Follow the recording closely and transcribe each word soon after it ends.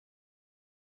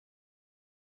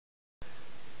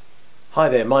Hi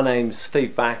there, my name's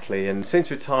Steve Backley, and since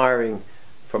retiring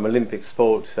from Olympic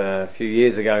sports a few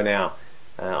years ago now,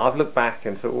 I've looked back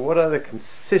and thought, well, what are the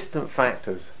consistent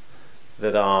factors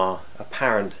that are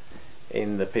apparent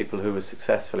in the people who were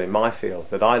successful in my field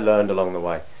that I learned along the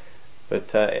way?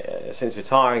 But since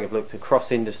retiring, I've looked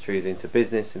across industries, into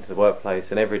business, into the workplace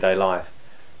and everyday life,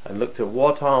 and looked at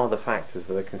what are the factors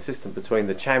that are consistent between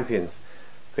the champions,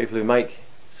 people who make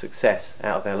success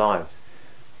out of their lives.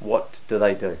 What do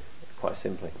they do? Quite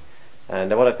simply.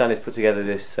 And what I've done is put together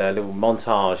this little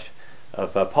montage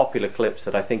of popular clips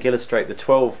that I think illustrate the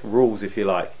 12 rules, if you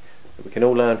like, that we can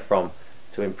all learn from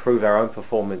to improve our own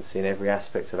performance in every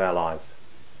aspect of our lives.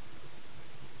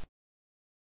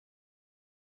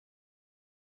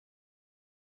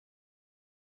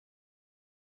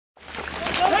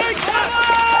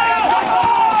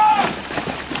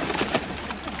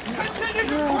 Continue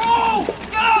to roll!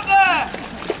 Get out there!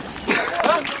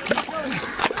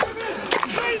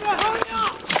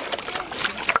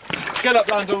 Get up,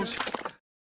 Landals.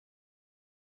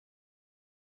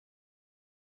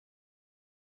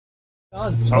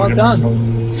 Well done.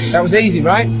 That was easy,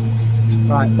 right?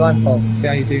 Right, blindfold. See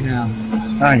how you do now.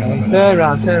 Hang on. Turn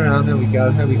around, turn around. There we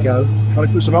go, there we go. Can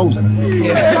I put some holes in it?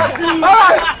 Yeah.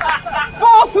 Alright!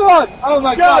 Fourth one! Oh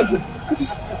my god! This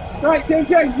is. Right,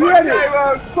 James, you ready?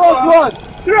 Fourth one!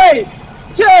 3,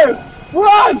 2,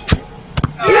 1!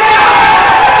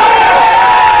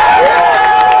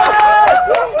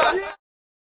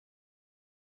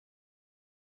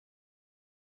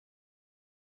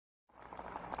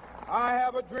 I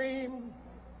have a dream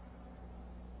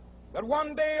that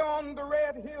one day on the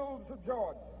red hills of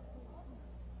Georgia,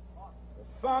 the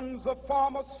sons of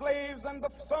former slaves and the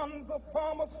sons of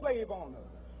former slave owners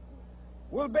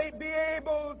will be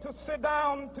able to sit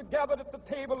down together at the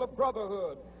table of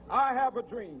brotherhood. I have a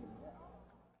dream.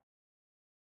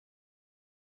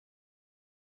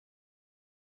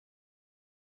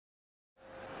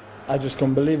 I just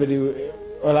couldn't believe it.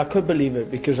 Well, I could believe it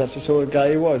because that's the sort of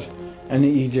guy he was. And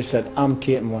he just said, I'm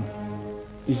taking one.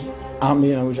 He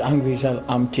was angry as hell,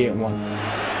 I'm taking one.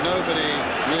 Nobody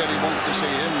really wants to see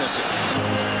him miss it.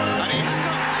 And he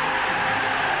hasn't.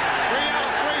 3 out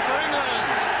of 3 for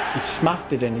England. He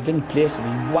smacked it in, he didn't place it,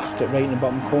 he whacked it right in the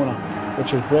bottom corner,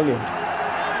 which was brilliant.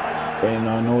 But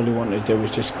and all he wanted to do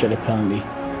was just get a penalty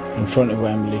in front of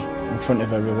Wembley, in front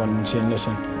of everyone, and saying,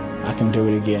 listen, I can do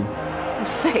it again.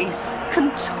 Face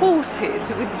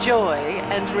contorted with joy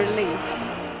and relief.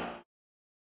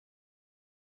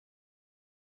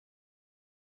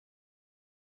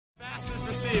 Fastest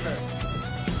receiver.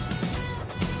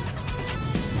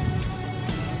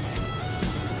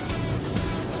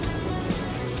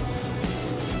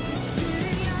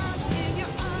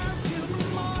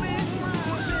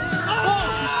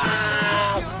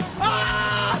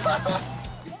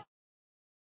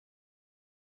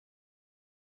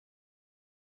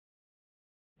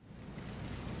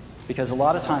 Because a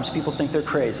lot of times people think they're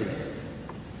crazy,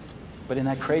 but in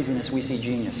that craziness we see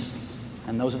genius,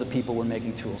 and those are the people we're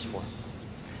making tools for.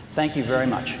 Thank you very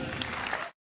much.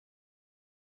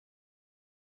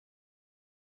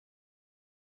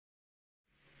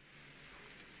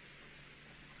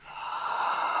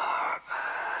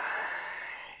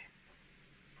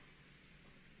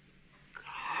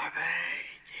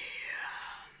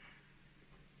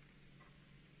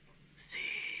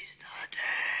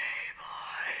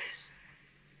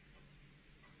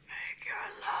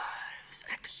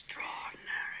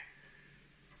 Extraordinary.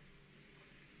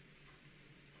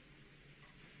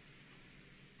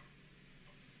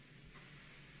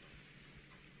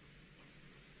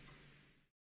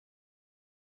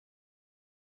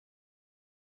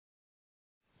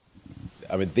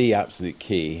 I mean, the absolute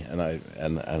key, and I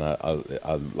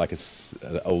like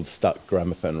an old stuck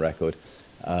gramophone record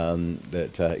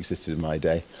that existed in my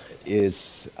day,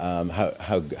 is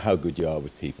how good you are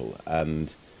with people,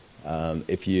 and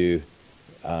if you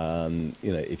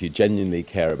if you genuinely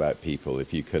care about people,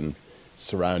 if you can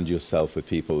surround yourself with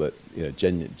people that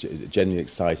genuinely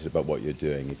excited about what you're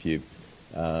doing, if you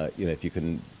if you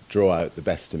can draw out the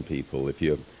best in people, if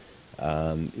you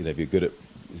if you're good at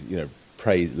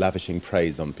lavishing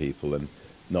praise on people and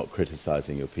not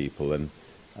criticizing your people, and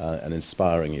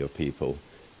inspiring your people,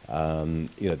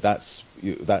 that's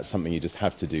something you just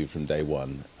have to do from day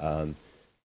one.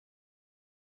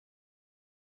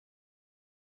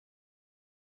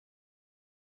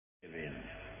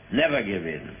 Never give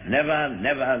in. Never,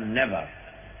 never, never.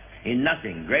 In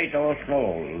nothing, great or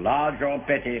small, large or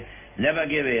petty, never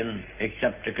give in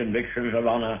except to convictions of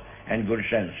honor and good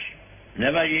sense.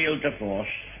 Never yield to force.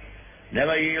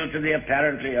 Never yield to the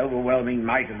apparently overwhelming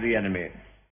might of the enemy.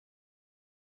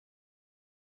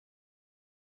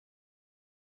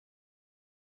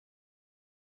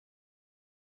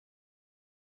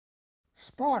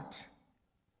 Sport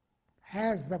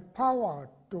has the power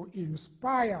to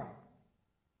inspire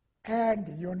and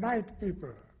unite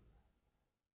people.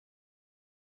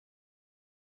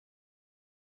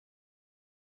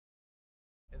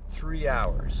 In 3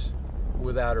 hours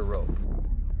without a rope.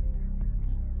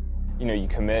 You know, you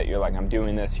commit, you're like, I'm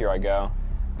doing this, here I go.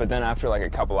 But then after like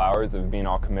a couple hours of being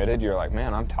all committed, you're like,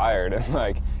 man, I'm tired. And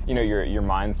like, you know, your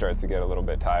mind starts to get a little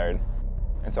bit tired.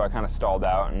 And so I kind of stalled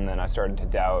out, and then I started to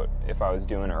doubt if I was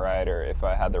doing it right or if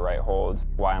I had the right holds.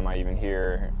 Why am I even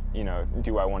here? You know,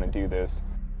 do I want to do this?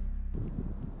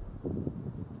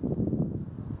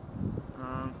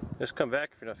 Just come back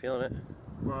if you're not feeling it.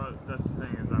 Well, that's the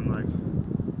thing, is I'm like...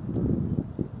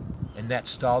 And that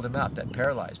stalled him out, that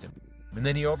paralyzed him. And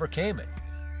then he overcame it.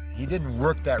 He didn't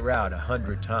work that route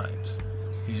 100 times.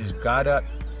 He just got up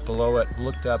below it,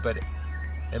 looked up at it,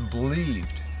 and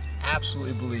believed,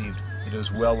 absolutely believed, that it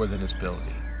was well within his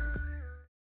ability.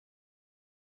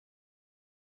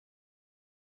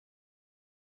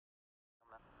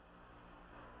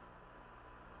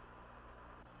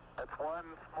 That's one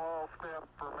small step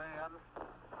for man,